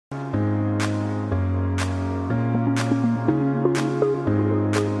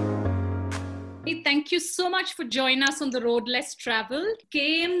thank you so much for joining us on The Road Less Traveled,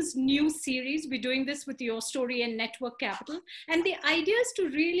 Games new series. We're doing this with Your Story and Network Capital. And the idea is to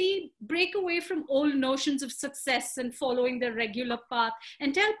really break away from old notions of success and following the regular path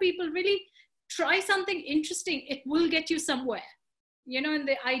and tell people really try something interesting. It will get you somewhere. You know, and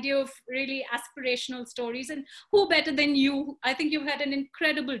the idea of really aspirational stories. And who better than you? I think you've had an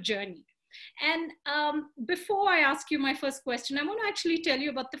incredible journey. And before I ask you my first question, I want to actually tell you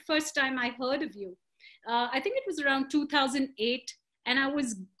about the first time I heard of you. I think it was around 2008, and I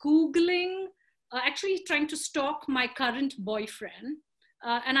was Googling, actually trying to stalk my current boyfriend.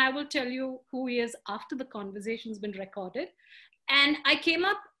 And I will tell you who he is after the conversation's been recorded. And I came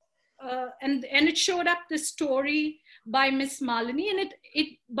up, and it showed up this story by Miss Malini, and it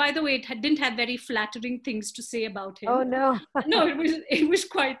by the way, didn't have very flattering things to say about him. Oh no. No, it was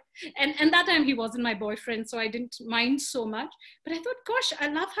quite, and that time he wasn't my boyfriend, so I didn't mind so much. But I thought, gosh, I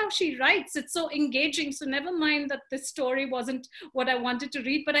love how she writes. It's so engaging. So never mind that the story wasn't what I wanted to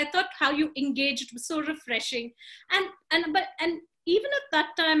read, but I thought how you engaged was so refreshing. And even at that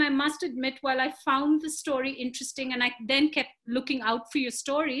time, I must admit, while I found the story interesting and I then kept looking out for your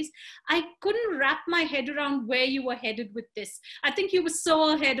stories, I couldn't wrap my head around where you were headed with this. I think you were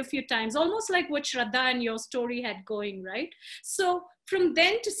so ahead of your times, almost like what Shraddha and Your Story had going, right? So from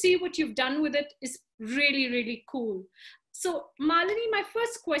then to see what you've done with it is really, really cool. So Malini, my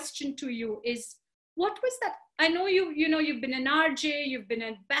first question to you is, what was that? I know you've been an RJ, you've been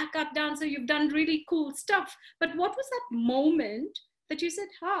a backup dancer, you've done really cool stuff. But what was that moment that you said,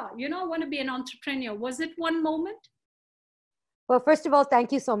 I want to be an entrepreneur? Was it one moment? Well, first of all,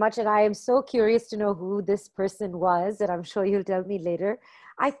 thank you so much. And I am so curious to know who this person was, and I'm sure you'll tell me later.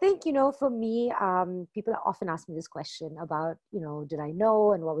 I think, for me, people often ask me this question about, did I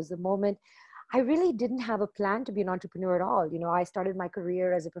know and what was the moment? I really didn't have a plan to be an entrepreneur at all. I started my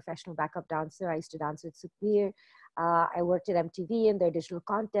career as a professional backup dancer. I used to dance with Sukhbir. I worked at MTV in their digital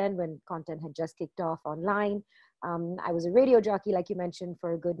content when content had just kicked off online. I was a radio jockey, like you mentioned,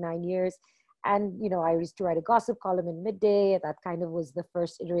 for a good 9 years. And, I used to write a gossip column in Midday. That kind of was the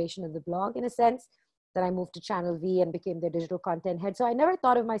first iteration of the blog, in a sense. Then I moved to Channel V and became their digital content head. So I never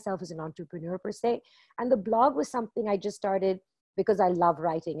thought of myself as an entrepreneur per se. And the blog was something I just started because I love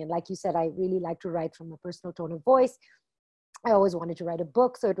writing. And like you said, I really like to write from a personal tone of voice. I always wanted to write a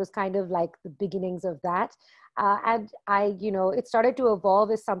book. So it was kind of like the beginnings of that. And it started to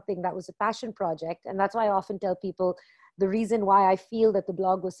evolve as something that was a passion project. And that's why I often tell people the reason why I feel that the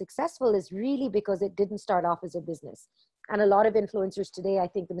blog was successful is really because it didn't start off as a business. And a lot of influencers today, I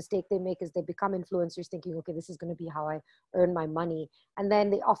think the mistake they make is they become influencers thinking, okay, this is going to be how I earn my money. And then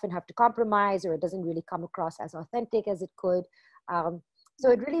they often have to compromise, or it doesn't really come across as authentic as it could. So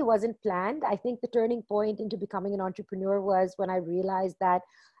it really wasn't planned. I think the turning point into becoming an entrepreneur was when I realized that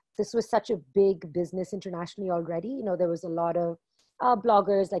this was such a big business internationally already. There was a lot of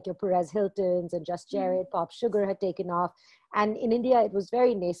bloggers like your Perez Hiltons and Just Jared, Pop Sugar had taken off. And in India, it was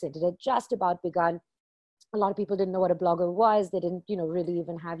very nascent. It had just about begun. A lot of people didn't know what a blogger was. They didn't, really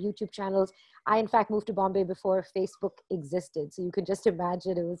even have YouTube channels. I, in fact, moved to Bombay before Facebook existed. So you can just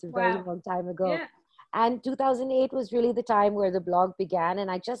imagine it was a very long time ago. Yeah. And 2008 was really the time where the blog began. And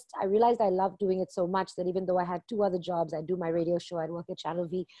I realized I loved doing it so much that even though I had 2 other jobs, I'd do my radio show, I'd work at Channel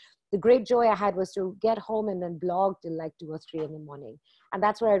V. The great joy I had was to get home and then blog till like 2 or 3 in the morning. And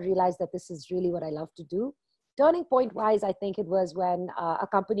that's where I realized that this is really what I love to do. Turning point wise, I think it was when a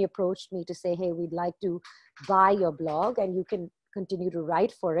company approached me to say, hey, we'd like to buy your blog and you can continue to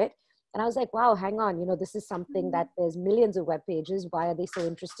write for it. And I was like, wow, hang on, this is something that there's millions of web pages. Why are they so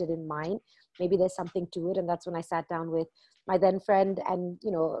interested in mine? Maybe there's something to it. And that's when I sat down with my then friend and,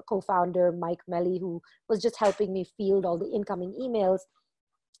 co-founder, Mike Melly, who was just helping me field all the incoming emails.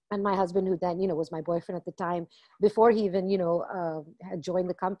 And my husband, who then, was my boyfriend at the time, before he even, had joined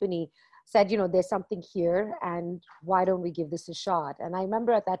the company, said, there's something here and why don't we give this a shot? And I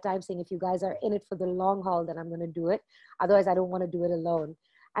remember at that time saying, if you guys are in it for the long haul, then I'm going to do it. Otherwise, I don't want to do it alone.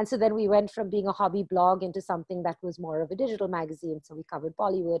 And so then we went from being a hobby blog into something that was more of a digital magazine. So we covered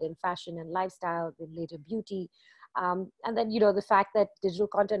Bollywood and fashion and lifestyle, then later beauty. And then, the fact that digital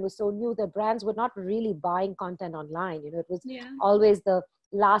content was so new that brands were not really buying content online. It was always the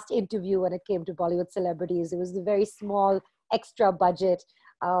last interview when it came to Bollywood celebrities. It was the very small extra budget.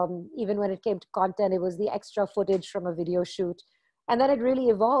 Even when it came to content, it was the extra footage from a video shoot. And then it really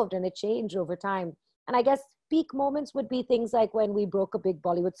evolved and it changed over time. And I guess peak moments would be things like when we broke a big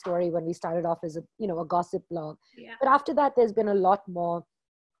Bollywood story, when we started off as a gossip blog. Yeah. But after that, there's been a lot more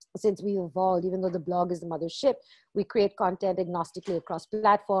since we evolved. Even though the blog is the mothership, we create content agnostically across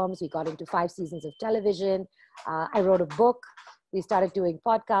platforms. We got into 5 seasons of television. I wrote a book. We started doing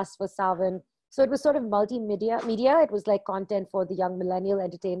podcasts for Savan. So it was sort of multimedia. It was like content for the young millennial,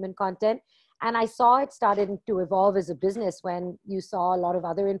 entertainment content. And I saw it started to evolve as a business when you saw a lot of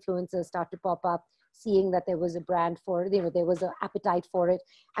other influencers start to pop up, seeing that there was a brand for it, there was an appetite for it.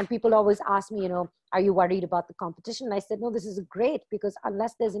 And people always ask me, are you worried about the competition? And I said, no, this is great, because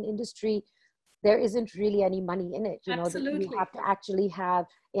unless there's an industry, there isn't really any money in it. That you Absolutely. have to actually have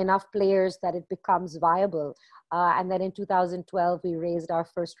enough players that it becomes viable. And then in 2012, we raised our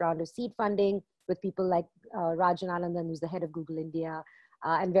first round of seed funding with people like Rajan Anandan, who's the head of Google India,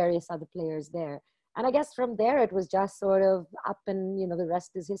 and various other players there. And I guess from there, it was just sort of up, and the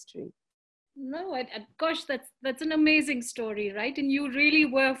rest is history. No, gosh, that's an amazing story, right? And you really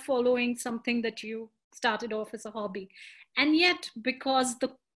were following something that you started off as a hobby. And yet, because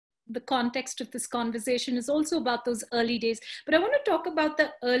the context of this conversation is also about those early days, but I want to talk about the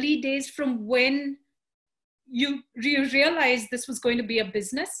early days from when you realized this was going to be a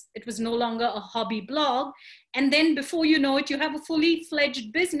business. It was no longer a hobby blog. And then before you know it, you have a fully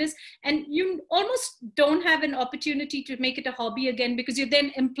fledged business, and you almost don't have an opportunity to make it a hobby again, because you're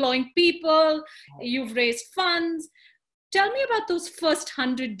then employing people, you've raised funds. Tell me about those first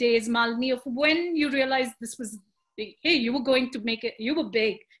 100 days, Malini, of when you realized this was big. Hey, you were going to make it, you were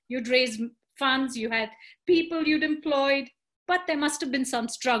big. You'd raised funds, you had people you'd employed, but there must have been some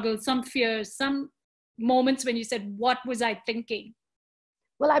struggle, some fears, some moments when you said, what was I thinking?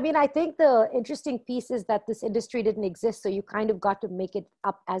 Well, I mean, I think the interesting piece is that this industry didn't exist. So you kind of got to make it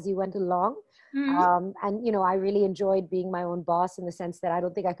up as you went along. Mm-hmm. And I really enjoyed being my own boss, in the sense that I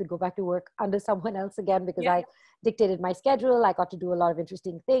don't think I could go back to work under someone else again, because Yeah. I dictated my schedule. I got to do a lot of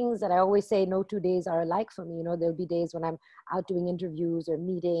interesting things. And I always say no 2 days are alike for me. There'll be days when I'm out doing interviews or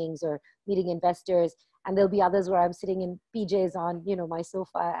meetings or meeting investors. And there'll be others where I'm sitting in PJs on, my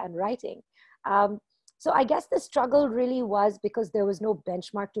sofa and writing. Um, so I guess the struggle really was because there was no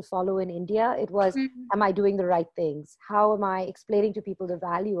benchmark to follow in India. It was, Mm-hmm. am I doing the right things? How am I explaining to people the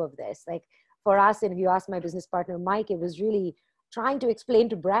value of this? Like for us, and if you ask my business partner, Mike, it was really trying to explain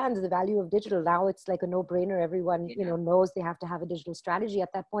to brands the value of digital. Now it's like a no-brainer. Everyone, Yeah. knows they have to have a digital strategy.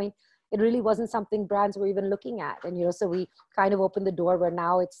 At that point, it really wasn't something brands were even looking at. And, so we kind of opened the door where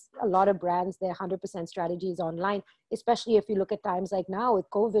now it's a lot of brands, their 100% strategy is online, especially if you look at times like now with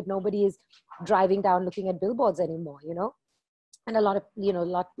COVID, nobody is driving down looking at billboards anymore. And a lot of,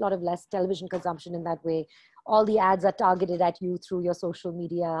 lot of less television consumption in that way. All the ads are targeted at you through your social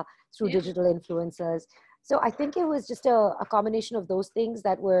media, through Yeah. digital influencers. So I think it was just a combination of those things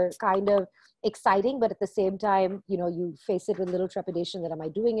that were kind of exciting, but at the same time, you face it with little trepidation that, am I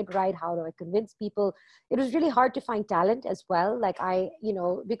doing it right? How do I convince people? It was really hard to find talent as well. Like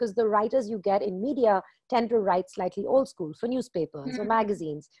because the writers you get in media tend to write slightly old school for newspapers or Mm-hmm.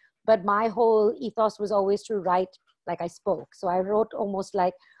 magazines. But my whole ethos was always to write like I spoke. So I wrote almost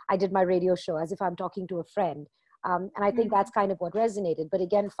like I did my radio show, as if I'm talking to a friend. And I think that's kind of what resonated. But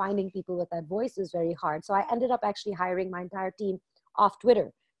again, finding people with that voice is very hard. So I ended up actually hiring my entire team off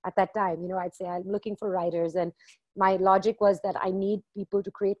Twitter at that time. I'd say I'm looking for writers. And my logic was that I need people to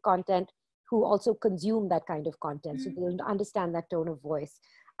create content who also consume that kind of content. So Mm-hmm. they'll understand that tone of voice.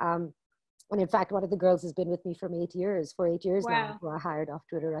 And in fact, one of the girls has been with me from 8 years, for 8 years now, Wow. who I hired off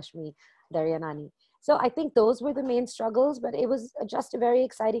Twitter, Rashmi Daryanani. So I think those were the main struggles, but it was just a very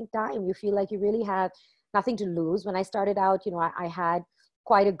exciting time. You feel like you really have nothing to lose. When I started out, I had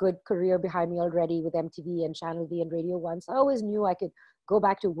quite a good career behind me already with MTV and Channel V and Radio One. So I always knew I could go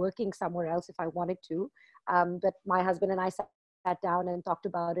back to working somewhere else if I wanted to. But my husband and I sat down and talked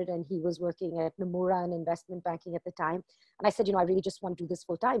about it, and he was working at Nomura and investment banking at the time. And I said, I really just want to do this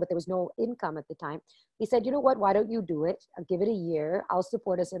full time, but there was no income at the time. He said, you know what, why don't you do it? I'll give it a year. I'll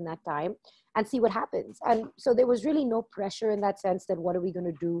support us in that time and see what happens. And so there was really no pressure in that sense that what are we going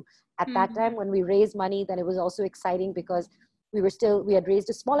to do at that Mm-hmm. time. When we raised money, then it was also exciting because we had raised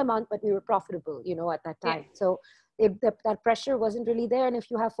a small amount, but we were profitable, at that Yeah. time. So that pressure wasn't really there. And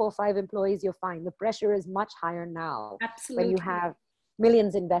if you have 4 or 5 employees, you're fine. The pressure is much higher now when you Absolutely. have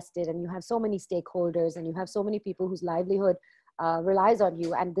millions invested and you have so many stakeholders and you have so many people whose livelihood relies on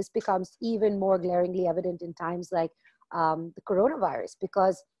you. And this becomes even more glaringly evident in times like the coronavirus,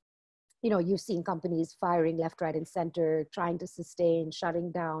 because you've seen companies firing left, right, and center, trying to sustain,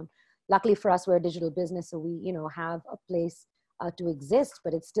 shutting down. Luckily for us, we're a digital business, so we have a place to exist,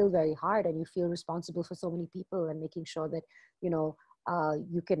 but it's still very hard, and you feel responsible for so many people and making sure that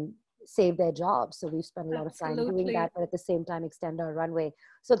you can save their jobs. So we've spent a lot of time doing Absolutely. that, but at the same time extend our runway.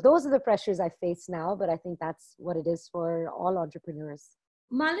 So those are the pressures I face now, but I think that's what it is for all entrepreneurs.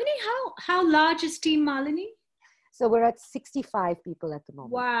 Malini, how large is Team Malini? So we're at 65 people at the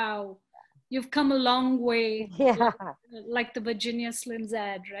moment. Wow. you've come a long way, Yeah. like the Virginia Slims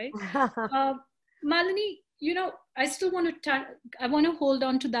ad, right? Uh, Malini, I still want to, I want to hold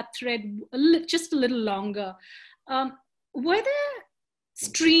on to that thread just a little longer. Um, were there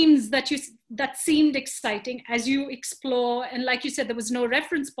streams that seemed exciting as you explore, and like you said, there was no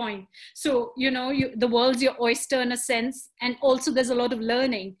reference point, so the world's your oyster in a sense, and also there's a lot of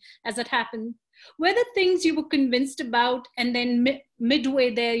learning as it happened. Were there things you were convinced about, and then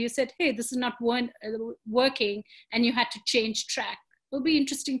midway there you said, hey, this is not working, and you had to change track? It'll be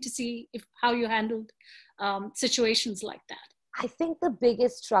interesting to see how you handled situations like that. I think the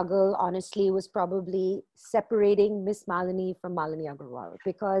biggest struggle, honestly, was probably separating Miss Malini from Malini Agarwal,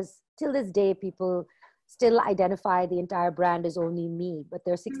 because till this day, people still identify the entire brand as only me, but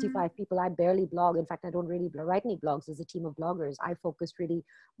there are 65 people. I barely blog. In fact, I don't really write any blogs. There's a team of bloggers. I focus really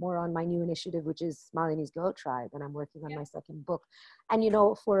more on my new initiative, which is Malini's Girl Tribe, and I'm working on my second book. And,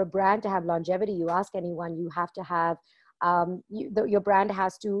 for a brand to have longevity, you ask anyone, you have to have your brand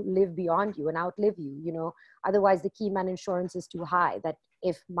has to live beyond you and outlive you. Otherwise the key man insurance is too high, that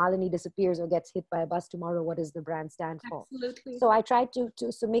if Malini disappears or gets hit by a bus tomorrow, what does the brand stand for? Absolutely. So I tried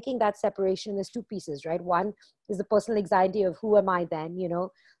so making that separation, there's two pieces, right? One is the personal anxiety of who am I then,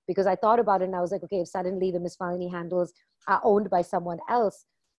 because I thought about it and I was like, okay, if suddenly the Miss Malini handles are owned by someone else,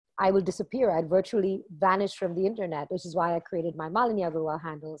 I will disappear. I'd virtually vanish from the internet, which is why I created my Malini Agarwal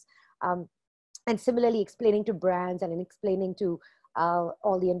handles. And similarly, explaining to brands and explaining to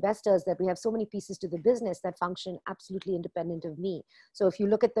all the investors that we have so many pieces to the business that function absolutely independent of me. So if you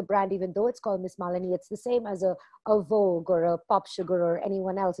look at the brand, even though it's called Miss Malini, it's the same as a Vogue or a Pop Sugar or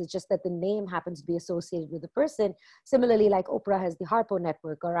anyone else. It's just that the name happens to be associated with the person. Similarly, like Oprah has the Harpo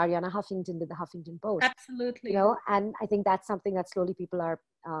Network, or Ariana Huffington did the Huffington Post. Absolutely. And I think that's something that slowly people are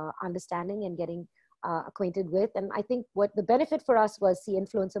understanding and getting acquainted with. And I think what the benefit for us was, see,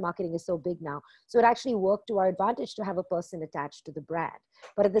 influencer marketing is so big now. So it actually worked to our advantage to have a person attached to the brand.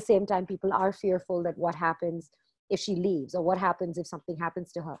 But at the same time, people are fearful that what happens if she leaves, or what happens if something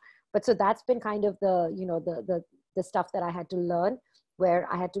happens to her. But so that's been kind of the stuff that I had to learn, where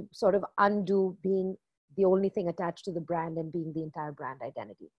I had to sort of undo being the only thing attached to the brand and being the entire brand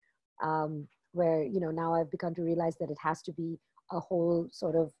identity. Where, now I've begun to realize that it has to be a whole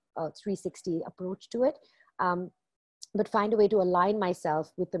sort of 360 approach to it, but find a way to align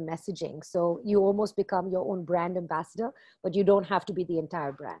myself with the messaging. So you almost become your own brand ambassador, but you don't have to be the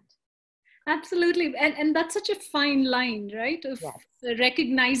entire brand. Absolutely. And that's such a fine line, right? Of Yes.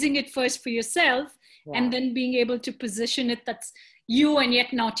 recognizing it first for yourself, and then being able to position it that's you and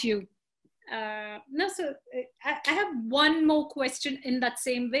yet not you. No, so I have one more question in that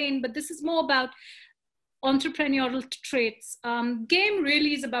same vein, but this is more about entrepreneurial traits. Game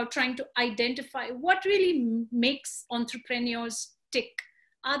really is about trying to identify what really makes entrepreneurs tick.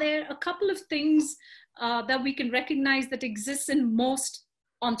 Are there a couple of things that we can recognize that exists in most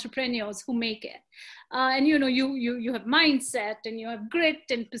entrepreneurs who make it? And you have mindset, and you have grit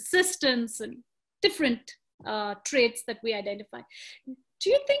and persistence and different traits that we identify. Do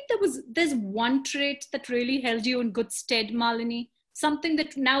you think there's one trait that really held you in good stead, Malini? Something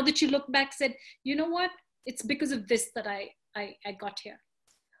that now that you look back said, you know what? It's because of this that I got here.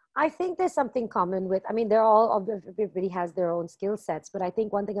 I think there's something common with, they're all, everybody has their own skill sets, but I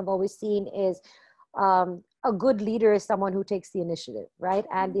think one thing I've always seen is a good leader is someone who takes the initiative, right?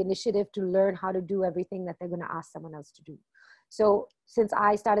 And the initiative to learn how to do everything that they're going to ask someone else to do. So since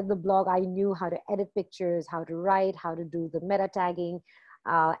I started the blog, I knew how to edit pictures, how to write, how to do the meta tagging,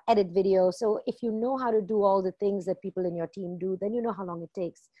 edit video. So if you know how to do all the things that people in your team do, then you know how long it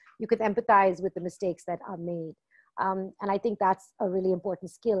takes. You can empathize with the mistakes that are made. And I think that's a really important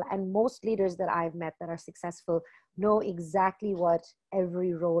skill. And most leaders that I've met that are successful know exactly what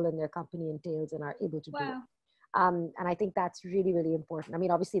every role in their company entails and are able to do it. And I think that's really, really important.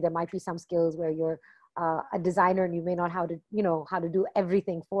 Obviously there might be some skills where you're a designer and you may not how to do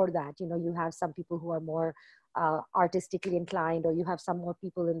everything for that. You have some people who are more artistically inclined, or you have some more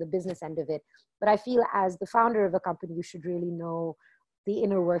people in the business end of it. But I feel as the founder of a company, you should really know the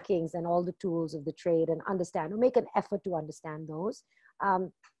inner workings and all the tools of the trade and understand, or make an effort to understand those.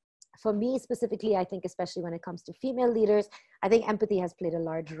 For me specifically, I think especially when it comes to female leaders, I think empathy has played a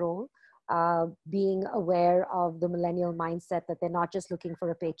large role. Being aware of the millennial mindset, that they're not just looking for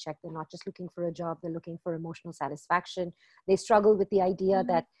a paycheck, they're not just looking for a job, they're looking for emotional satisfaction. They struggle with the idea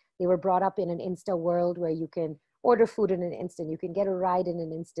that they were brought up in an Insta world where you can order food in an instant, you can get a ride in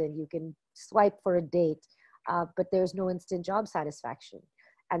an instant, you can swipe for a date, but there's no instant job satisfaction.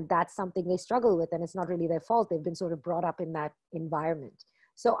 And that's something they struggle with, and it's not really their fault. They've been sort of brought up in that environment.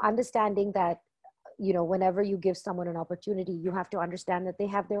 So understanding that whenever you give someone an opportunity, you have to understand that they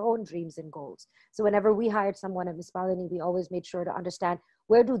have their own dreams and goals. So whenever we hired someone at Miss Malini, we always made sure to understand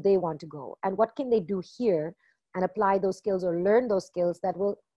where do they want to go and what can they do here and apply those skills or learn those skills that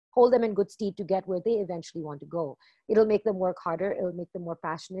will hold them in good stead to get where they eventually want to go. It'll make them work harder. It'll make them more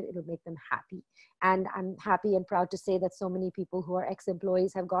passionate. It'll make them happy. And I'm happy and proud to say that so many people who are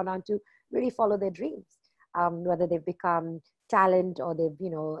ex-employees have gone on to really follow their dreams, whether they've become talent or they've,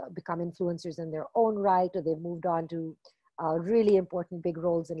 become influencers in their own right, or they've moved on to really important big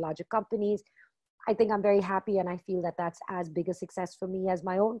roles in larger companies. I think I'm very happy, and I feel that that's as big a success for me as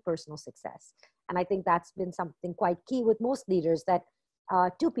my own personal success. And I think that's been something quite key with most leaders, that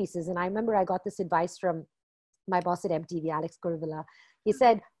two pieces. And I remember I got this advice from my boss at MTV, Alex Kurvilla. He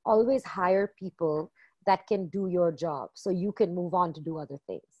said, always hire people that can do your job so you can move on to do other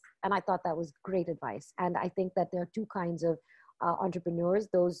things. And I thought that was great advice. And I think that there are two kinds of entrepreneurs,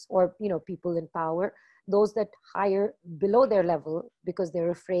 those, or, people in power, those that hire below their level because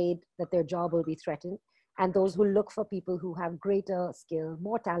they're afraid that their job will be threatened, and those who look for people who have greater skill,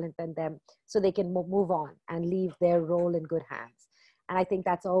 more talent than them, so they can move on and leave their role in good hands. And I think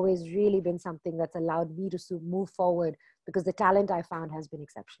that's always really been something that's allowed me to move forward, because the talent I found has been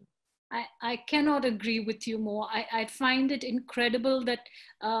exceptional. I cannot agree with you more. I find it incredible that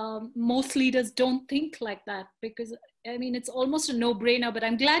most leaders don't think like that, because I mean, it's almost a no-brainer, but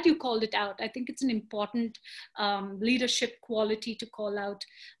I'm glad you called it out. I think it's an important leadership quality to call out,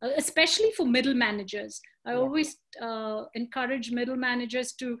 especially for middle managers. I always encourage middle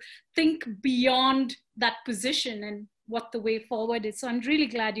managers to think beyond that position and what the way forward is. So I'm really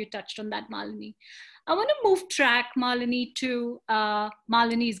glad you touched on that, Malini. I want to move track, Malini, to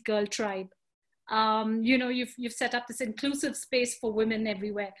Malini's Girl Tribe. You've set up this inclusive space for women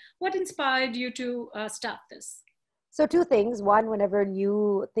everywhere. What inspired you to start this? So two things. One, whenever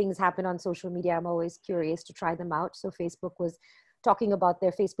new things happen on social media, I'm always curious to try them out. So Facebook was talking about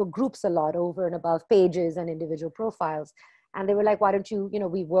their Facebook groups a lot, over and above pages and individual profiles. And they were like, why don't you,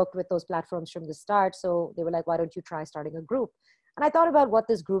 we worked with those platforms from the start. So they were like, why don't you try starting a group? And I thought about what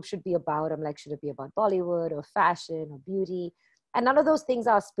this group should be about. I'm like, should it be about Bollywood or fashion or beauty? And none of those things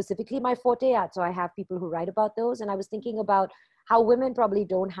are specifically my forte yet. So I have people who write about those. And I was thinking about how women probably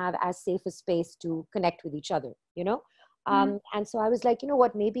don't have as safe a space to connect with each other, And so I was like, you know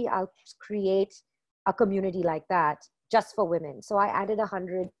what, maybe I'll create a community like that just for women. So I added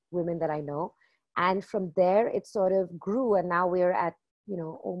 100 women that I know. And from there, it sort of grew. And now we're at,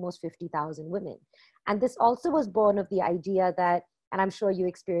 almost 50,000 women. And this also was born of the idea that, and I'm sure you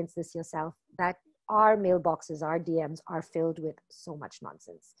experienced this yourself, that our mailboxes, our DMs are filled with so much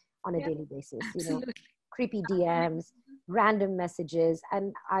nonsense on a daily basis, creepy DMs, random messages.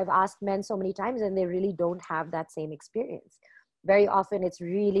 And I've asked men so many times, and they really don't have that same experience. Very often it's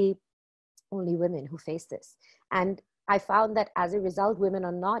really only women who face this. And I found that as a result, women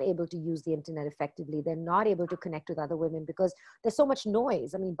are not able to use the internet effectively. They're not able to connect with other women because there's so much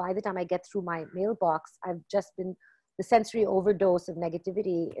noise. I mean, by the time I get through my mailbox, I've just been, the sensory overdose of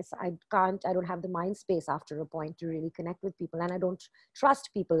negativity is, I don't have the mind space after a point to really connect with people, and I don't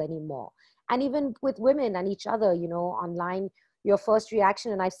trust people anymore. And even with women and each other, online, your first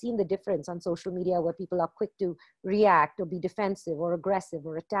reaction, and I've seen the difference on social media where people are quick to react or be defensive or aggressive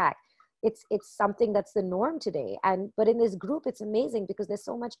or attack. It's something that's the norm today. But in this group, it's amazing because there's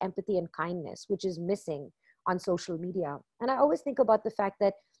so much empathy and kindness, which is missing on social media. And I always think about the fact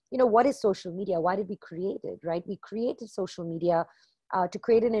that, what is social media? Why did we create it, right? We created social media to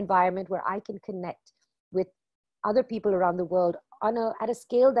create an environment where I can connect with other people around the world at a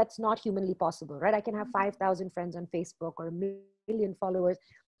scale that's not humanly possible, right? I can have 5,000 friends on Facebook or a million followers.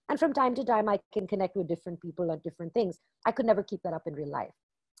 And from time to time, I can connect with different people on different things. I could never keep that up in real life.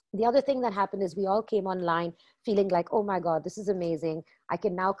 The other thing that happened is we all came online feeling like, oh my God, this is amazing. I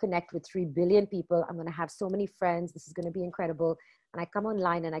can now connect with 3 billion people. I'm going to have so many friends. This is going to be incredible. And I come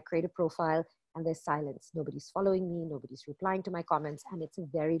online and I create a profile and there's silence. Nobody's following me. Nobody's replying to my comments. And it's a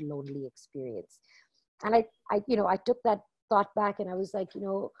very lonely experience. And I took that thought back and I was like,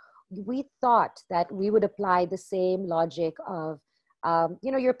 we thought that we would apply the same logic of,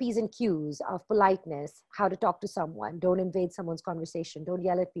 your P's and Q's of politeness, how to talk to someone, don't invade someone's conversation, don't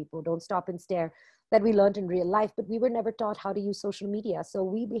yell at people, don't stop and stare, that we learned in real life, but we were never taught how to use social media. So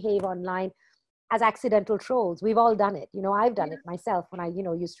we behave online as accidental trolls. We've all done it. I've done it myself when I,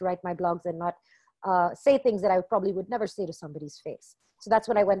 used to write my blogs and not say things that I probably would never say to somebody's face. So that's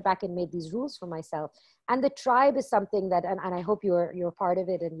when I went back and made these rules for myself. And the tribe is something that, and I hope you're part of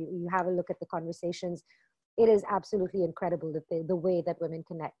it and you have a look at the conversations. It is absolutely incredible that the way that women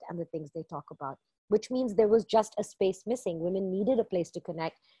connect and the things they talk about, which means there was just a space missing. Women needed a place to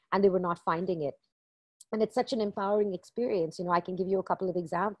connect and they were not finding it. And it's such an empowering experience. You know, I can give you a couple of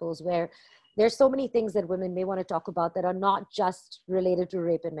examples where there's so many things that women may want to talk about that are not just related to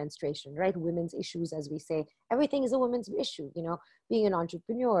rape and menstruation, right? Women's issues, as we say, everything is a woman's issue, you know, being an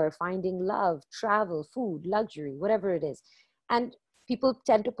entrepreneur, finding love, travel, food, luxury, whatever it is. And people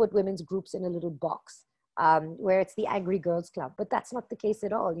tend to put women's groups in a little box, where it's the angry girls club, but that's not the case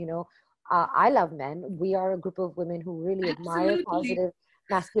at all. You know, I love men. We are a group of women who really admire Absolutely. positive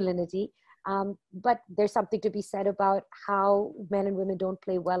masculinity. But there's something to be said about how men and women don't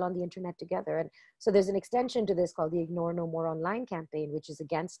play well on the internet together. And so there's an extension to this called the Ignore No More Online campaign, which is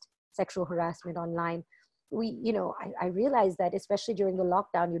against sexual harassment online. I realized that especially during the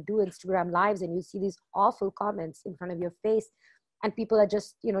lockdown, you do Instagram lives and you see these awful comments in front of your face, and people are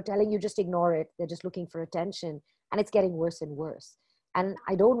just, telling you just ignore it. They're just looking for attention, and it's getting worse and worse. And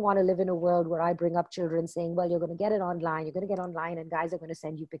I don't want to live in a world where I bring up children saying, well, you're going to get it online, you're going to get online, and guys are going to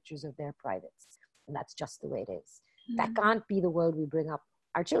send you pictures of their privates. And that's just the way it is. That can't be the world we bring up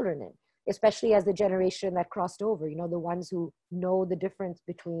our children in, especially as the generation that crossed over, the ones who know the difference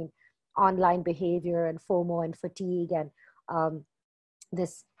between online behavior and FOMO and fatigue and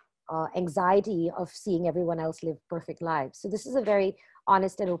this anxiety of seeing everyone else live perfect lives. So this is a very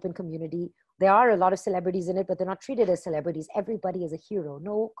honest and open community. There are a lot of celebrities in it, but they're not treated as celebrities. Everybody is a hero.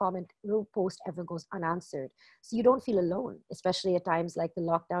 No comment, no post ever goes unanswered. So you don't feel alone, especially at times like the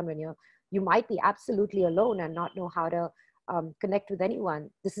lockdown when you might be absolutely alone and not know how to connect with anyone.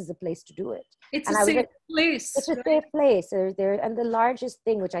 This is a place to do it. It's And a safe place. It's a safe place. And the largest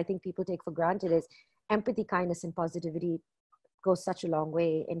thing, which I think people take for granted, is empathy, kindness, and positivity goes such a long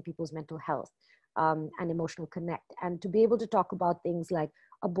way in people's mental health and emotional connect. And to be able to talk about things like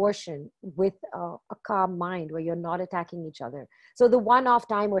abortion with a calm mind where you're not attacking each other. So the one-off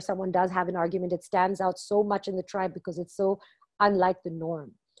time where someone does have an argument, it stands out so much in the tribe because it's so unlike the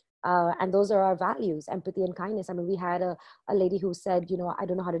norm. And those are our values, empathy and kindness. I mean, we had a lady who said, I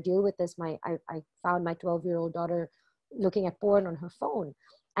don't know how to deal with this. I found my 12-year-old daughter looking at porn on her phone.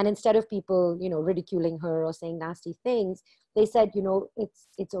 And instead of people, ridiculing her or saying nasty things, they said,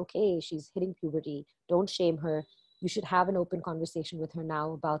 it's okay. She's hitting puberty. Don't shame her. You should have an open conversation with her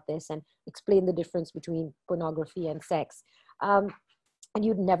now about this and explain the difference between pornography and sex. And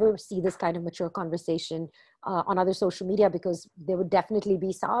you'd never see this kind of mature conversation on other social media because there would definitely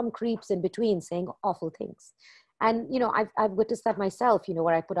be some creeps in between saying awful things. And, I've witnessed that myself,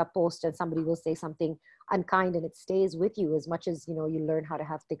 where I put up posts and somebody will say something unkind and it stays with you as much as, you learn how to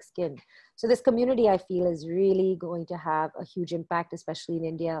have thick skin. So this community, I feel, is really going to have a huge impact, especially in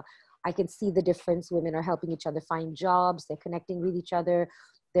India. I can see the difference. Women are helping each other find jobs. They're connecting with each other.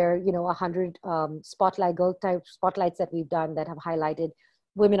 There are, 100 girl type spotlights that we've done that have highlighted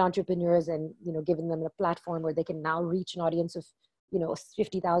women entrepreneurs and, given them a platform where they can now reach an audience of,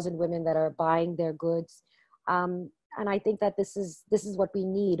 50,000 women that are buying their goods. And I think that this is what we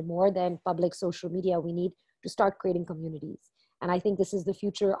need more than public social media. We need to start creating communities. And I think this is the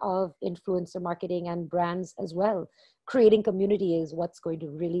future of influencer marketing and brands as well. Creating community is what's going to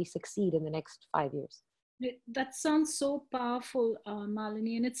really succeed in the next 5 years. That sounds so powerful,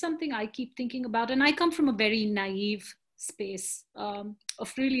 Malini, and it's something I keep thinking about. And I come from a very naive space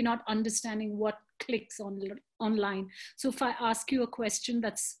of really not understanding what clicks online. So if I ask you a question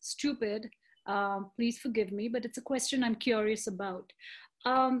that's stupid, please forgive me, but it's a question I'm curious about.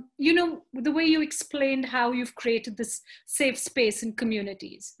 The way you explained how you've created this safe space in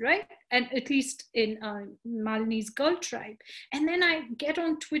communities, right? And at least in Malini's Girl Tribe. And then I get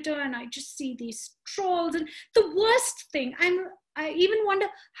on Twitter and I just see these trolls. And the worst thing, I even wonder,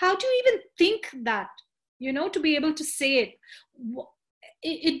 how do you even think that, to be able to say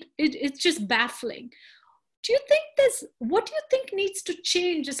it? It's just baffling. What do you think needs to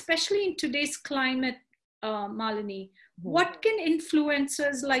change, especially in today's climate, Malini? What can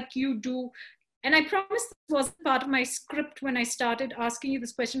influencers like you do? And I promise this wasn't part of my script when I started asking you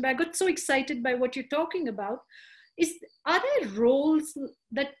this question, but I got so excited by what you're talking about. Are there roles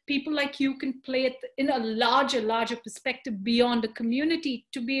that people like you can play in a larger perspective beyond the community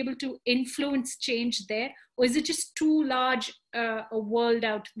to be able to influence change there? Or is it just too large a world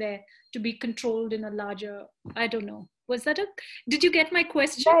out there to be controlled in a larger, I don't know. Did you get my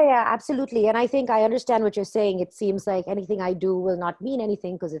question? Yeah, absolutely. And I think I understand what you're saying. It seems like anything I do will not mean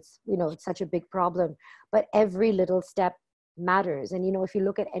anything because it's such a big problem, but every little step matters. And, if you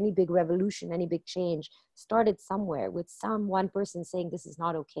look at any big revolution, any big change started somewhere with one person saying this is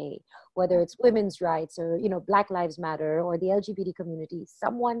not okay, whether it's women's rights or, Black Lives Matter or the LGBT community.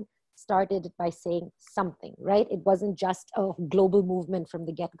 Someone started by saying something, right? It wasn't just a global movement from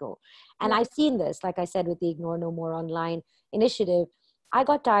the get-go. And I've seen this, like I said, with the Ignore No More Online initiative. I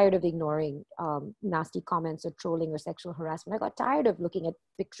got tired of ignoring nasty comments or trolling or sexual harassment. I got tired of looking at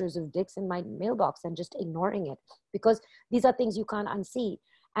pictures of dicks in my mailbox and just ignoring it, because these are things you can't unsee.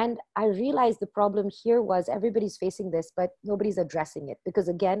 And I realized the problem here was everybody's facing this, but nobody's addressing it. Because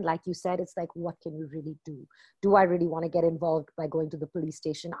again, like you said, it's like, what can we really do? Do I really want to get involved by going to the police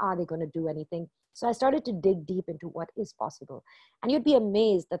station? Are they going to do anything? So I started to dig deep into what is possible. And you'd be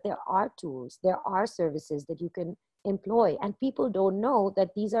amazed that there are tools, there are services that you can employ, and people don't know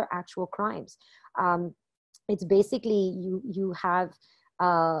that these are actual crimes. It's basically you have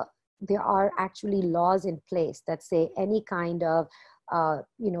there are actually laws in place that say any kind of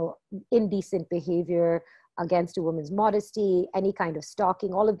indecent behavior against a woman's modesty, any kind of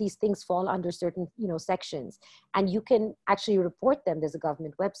stalking, all of these things fall under certain, sections. And you can actually report them. There's a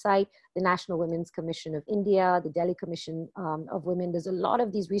government website, the National Women's Commission of India, the Delhi Commission of Women. There's a lot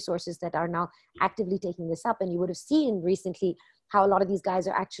of these resources that are now actively taking this up. And you would have seen recently how a lot of these guys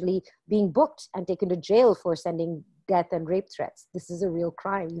are actually being booked and taken to jail for sending death and rape threats. This is a real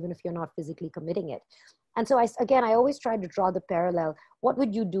crime, even if you're not physically committing it. And so I always try to draw the parallel. What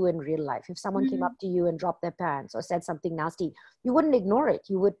would you do in real life? If someone came up to you and dropped their pants or said something nasty, you wouldn't ignore it.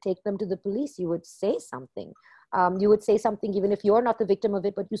 You would take them to the police. You would say something. You would say something even if you're not the victim of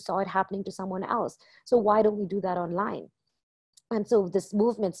it, but you saw it happening to someone else. So why don't we do that online? And so this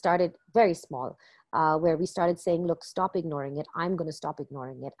movement started very small, where we started saying, look, stop ignoring it. I'm going to stop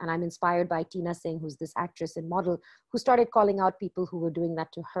ignoring it. And I'm inspired by Tina Singh, who's this actress and model, who started calling out people who were doing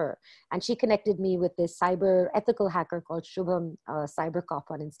that to her. And she connected me with this cyber ethical hacker called Shubham Cybercop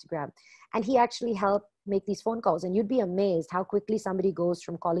on Instagram. And he actually helped make these phone calls. And you'd be amazed how quickly somebody goes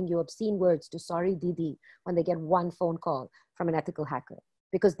from calling you obscene words to sorry, Didi, when they get one phone call from an ethical hacker.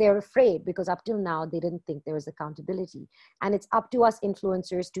 Because they're afraid, because up till now, they didn't think there was accountability. And it's up to us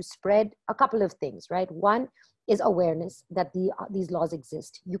influencers to spread a couple of things, right? One is awareness that these laws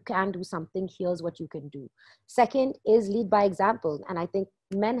exist. You can do something, here's what you can do. Second is lead by example. And I think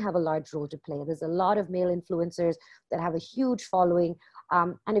men have a large role to play. There's a lot of male influencers that have a huge following.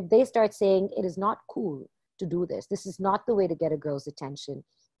 And if they start saying it is not cool to do this, this is not the way to get a girl's attention,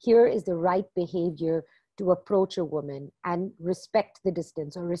 here is the right behavior to approach a woman and respect the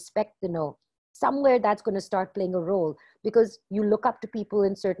distance or respect the no. Somewhere that's going to start playing a role, because you look up to people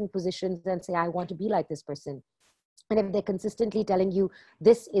in certain positions and say, I want to be like this person. And if they're consistently telling you,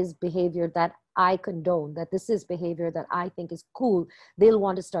 this is behavior that I condone, that this is behavior that I think is cool, they'll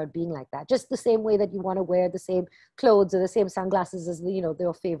want to start being like that. Just the same way that you want to wear the same clothes or the same sunglasses as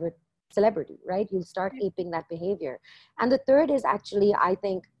their favorite celebrity, right? You'll start aping that behavior. And the third is actually, I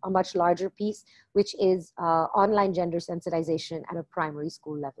think, a much larger piece, which is online gender sensitization at a primary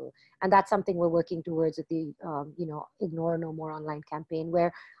school level. And that's something we're working towards with the, Ignore No More online campaign,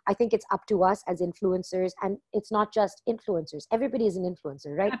 where I think it's up to us as influencers. And it's not just influencers. Everybody is an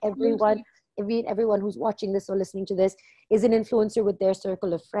influencer, right? Absolutely. Everyone who's watching this or listening to this is an influencer with their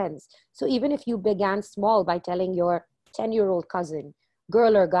circle of friends. So even if you began small by telling your 10-year-old cousin,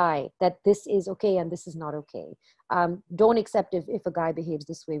 girl or guy, that this is okay and this is not okay. Don't accept if a guy behaves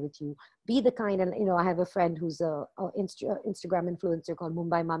this way with you. Be the kind, and I have a friend who's a Instagram influencer called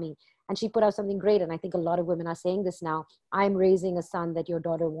Mumbai Mummy, and she put out something great, and I think a lot of women are saying this now. I'm raising a son that your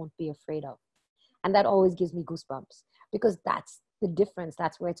daughter won't be afraid of. And that always gives me goosebumps, because that's the difference.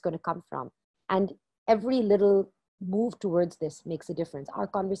 That's where it's going to come from. And every little move towards this makes a difference. Our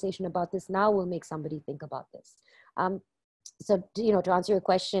conversation about this now will make somebody think about this. So, to answer your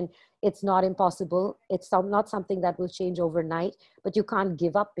question, it's not impossible. It's not something that will change overnight, but you can't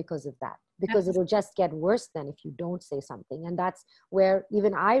give up because of that, because it'll just get worse then if you don't say something. And that's where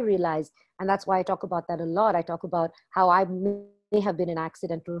even I realized, and that's why I talk about that a lot. I talk about how I may have been an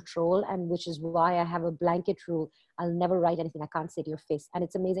accidental troll, and which is why I have a blanket rule. I'll never write anything I can't say to your face. And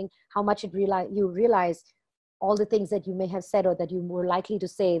it's amazing how much you realize all the things that you may have said or that you were likely to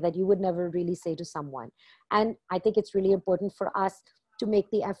say that you would never really say to someone. And I think it's really important for us to make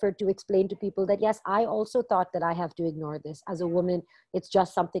the effort to explain to people that, yes, I also thought that I have to ignore this. As a woman, it's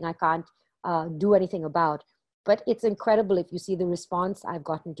just something I can't do anything about. But it's incredible if you see the response I've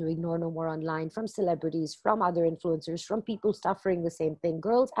gotten to Ignore No More online from celebrities, from other influencers, from people suffering the same thing,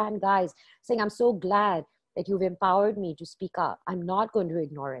 girls and guys, saying, I'm so glad that you've empowered me to speak up. I'm not going to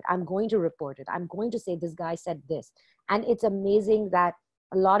ignore it. I'm going to report it. I'm going to say this guy said this. And it's amazing that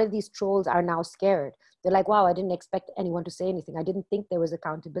a lot of these trolls are now scared. They're like, wow, I didn't expect anyone to say anything. I didn't think there was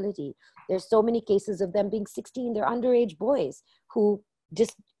accountability. There's so many cases of them being 16, they're underage boys who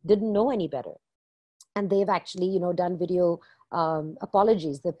just didn't know any better. And they've actually, done video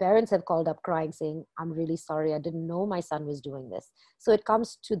apologies. The parents have called up crying saying, I'm really sorry, I didn't know my son was doing this. So it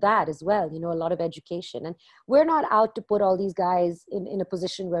comes to that as well, you know, a lot of education. And we're not out to put all these guys in a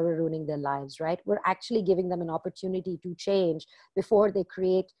position where we're ruining their lives, right? We're actually giving them an opportunity to change before they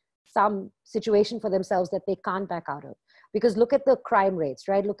create some situation for themselves that they can't back out of. Because look at the crime rates,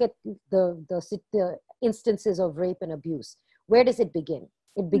 right? Look at the instances of rape and abuse. Where does it begin?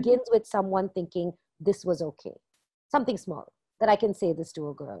 It begins with someone thinking this was okay, something small, that I can say this to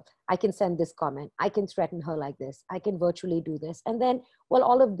a girl, I can send this comment, I can threaten her like this, I can virtually do this. And then, well,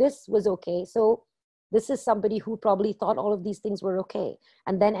 all of this was okay. So this is somebody who probably thought all of these things were okay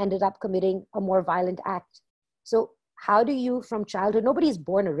and then ended up committing a more violent act. So how do you, from childhood, nobody's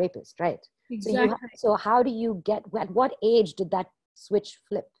born a rapist, right? Exactly. So how do you get, at what age did that switch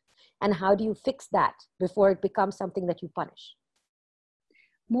flip? And how do you fix that before it becomes something that you punish?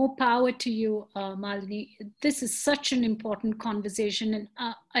 More power to you, Malini. This is such an important conversation, and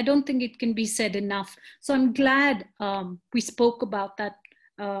I don't think it can be said enough. So I'm glad we spoke about that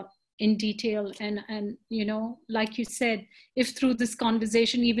in detail. And you know, like you said, if through this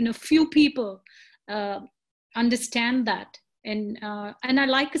conversation, even a few people uh, understand that, and I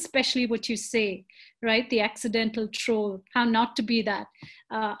like especially what you say, right? The accidental troll, how not to be that.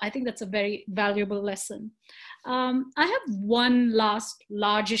 I think that's a very valuable lesson. I have one last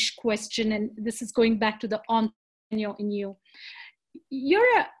largish question, and this is going back to the entrepreneur in you. You're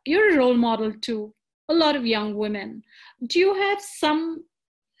a role model to a lot of young women. Do you have some?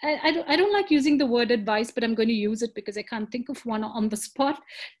 I don't like using the word advice, but I'm going to use it because I can't think of one on the spot.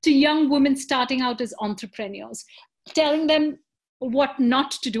 To young women starting out as entrepreneurs, telling them what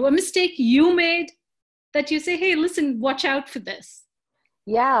not to do, a mistake you made that you say, hey, listen, watch out for this.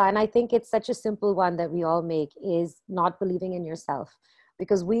 Yeah, and I think it's such a simple one that we all make, is not believing in yourself.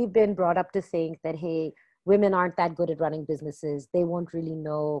 Because we've been brought up to think that, hey, women aren't that good at running businesses. They won't really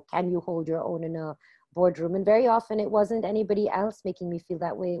know. Can you hold your own in a boardroom? And very often it wasn't anybody else making me feel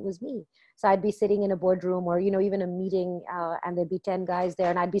that way. It was me. So I'd be sitting in a boardroom or, you know, even a meeting, and there'd be 10 guys there.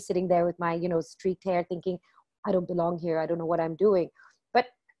 And I'd be sitting there with my, you know, streaked hair thinking, I don't belong here. I don't know what I'm doing. But,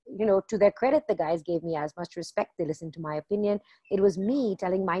 you know, to their credit, the guys gave me as much respect. They listened to my opinion. It was me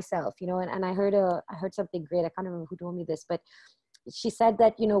telling myself, you know, and I heard something great. I can't remember who told me this, but she said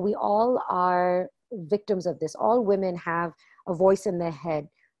that, you know, we all are victims of this. All women have a voice in their head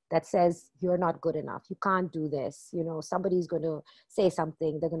that says, you're not good enough. You can't do this. You know, somebody's going to say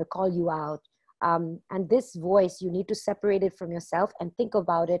something. They're going to call you out. And this voice, you need to separate it from yourself and think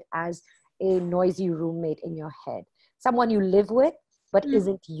about it as a noisy roommate in your head. Someone you live with, but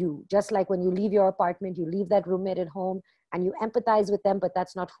isn't you. Just like when you leave your apartment, you leave that roommate at home and you empathize with them, but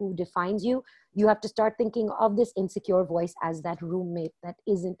that's not who defines you. You have to start thinking of this insecure voice as that roommate that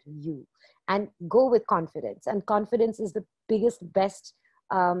isn't you, and go with confidence. And confidence is the biggest, best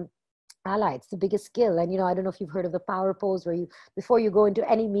ally. It's the biggest skill. And, you know, I don't know if you've heard of the power pose, where you, before you go into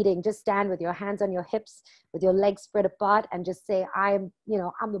any meeting, just stand with your hands on your hips, with your legs spread apart, and just say, I'm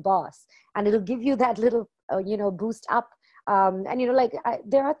the boss. And it'll give you that little, boost up. And, you know, like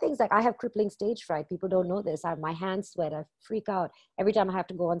there are things like, I have crippling stage fright. People don't know this. My hands sweat. I freak out every time I have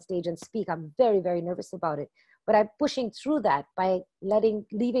to go on stage and speak. I'm very, very nervous about it. But I'm pushing through that by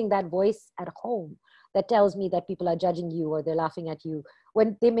leaving that voice at home that tells me that people are judging you or they're laughing at you,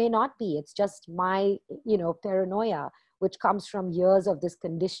 when they may not be. It's just my, paranoia, which comes from years of this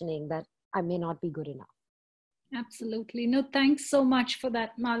conditioning that I may not be good enough. Absolutely. No, thanks so much for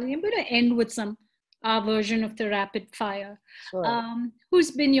that, Malini. I'm going to end with our version of the rapid fire. Sure.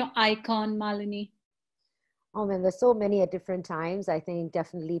 Who's been your icon, Malini? Oh man, there's so many at different times. I think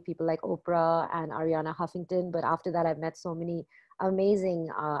definitely people like Oprah and Ariana Huffington. But after that, I've met so many amazing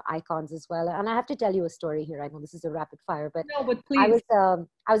icons as well. And I have to tell you a story here. I know this is a rapid fire, but No, but I please.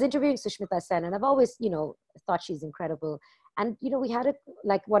 was interviewing Sushmita Sen, and I've always, thought she's incredible. And, we had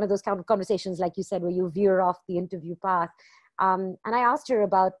like one of those kind of conversations, like you said, where you veer off the interview path. And I asked her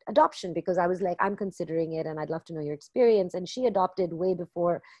about adoption, because I was like, I'm considering it and I'd love to know your experience. And she adopted way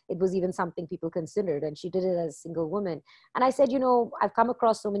before it was even something people considered. And she did it as a single woman. And I said, I've come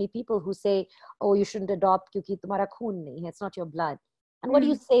across so many people who say, oh, you shouldn't adopt kyunki tumhara khoon nahi hai, it's not your blood. And what do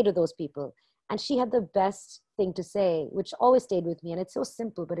you say to those people? And she had the best thing to say, which always stayed with me. And it's so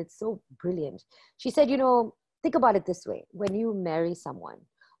simple, but it's so brilliant. She said, think about it this way. When you marry someone,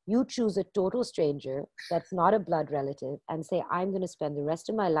 you choose a total stranger that's not a blood relative and say, I'm going to spend the rest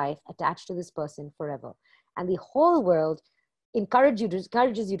of my life attached to this person forever. And the whole world encourages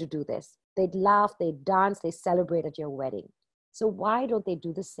you to do this. They'd laugh, they dance, they celebrate at your wedding. So why don't they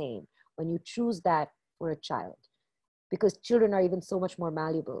do the same when you choose that for a child? Because children are even so much more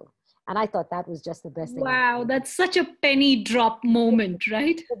malleable. And I thought that was just the best thing ever. Wow, that's such a penny drop moment,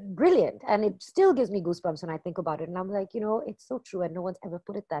 right? Brilliant. And it still gives me goosebumps when I think about it. And I'm like, it's so true. And no one's ever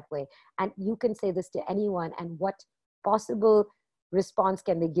put it that way. And you can say this to anyone. And what possible response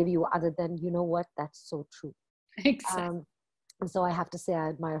can they give you other than, you know what, that's so true. Exactly. And so I have to say I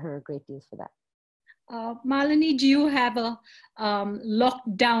admire her a great deal for that. Malini, do you have a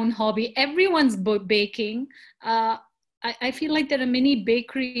lockdown hobby? Everyone's baking. I feel like there are many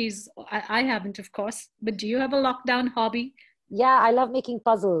bakeries. I haven't, of course, but do you have a lockdown hobby? Yeah, I love making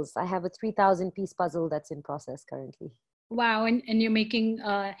puzzles. I have a 3,000 piece puzzle that's in process currently. Wow, and you're making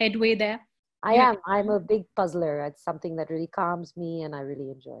headway there? I am. I'm a big puzzler. It's something that really calms me and I really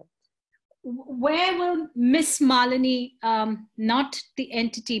enjoy it. Where will Miss Malini, not the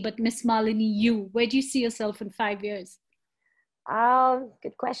entity, but Miss Malini, you, where do you see yourself in 5 years?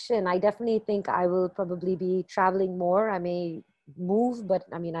 Good question. I definitely think I will probably be traveling more. I may move, but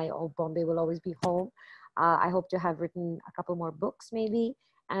I mean, Bombay will always be home. I hope to have written a couple more books, maybe,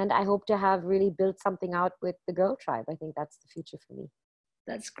 and I hope to have really built something out with the Girl Tribe. I think that's the future for me.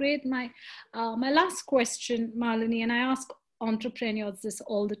 That's great. My last question, Malini, and I ask entrepreneurs this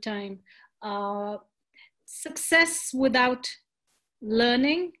all the time: success without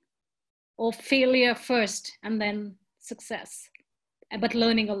learning, or failure first and then success, but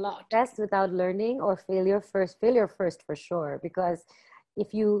learning a lot? Success without learning or failure first? Failure first for sure, because if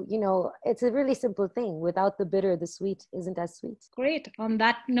it's a really simple thing. Without the bitter, the sweet isn't as sweet. Great. On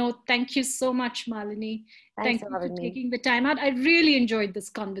that note, thank you so much, Malini. Thanks Thank for you for having me. taking the time out. I really enjoyed this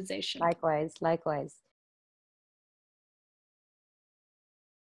conversation. Likewise, likewise.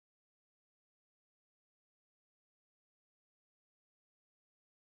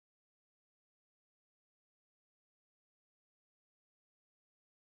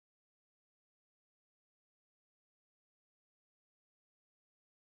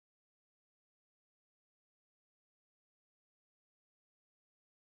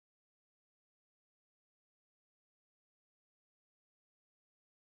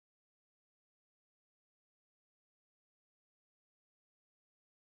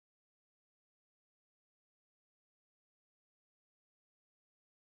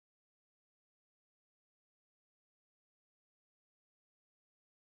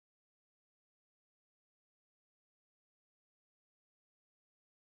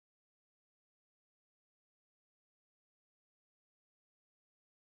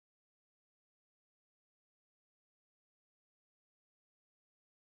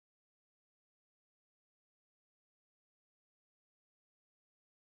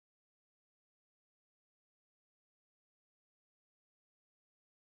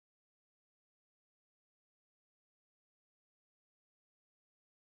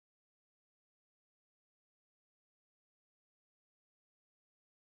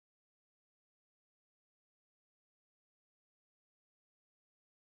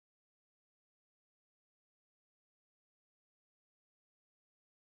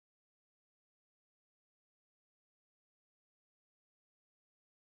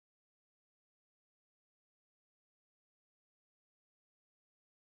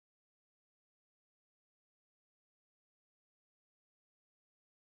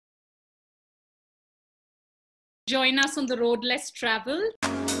 Join us on the road less traveled.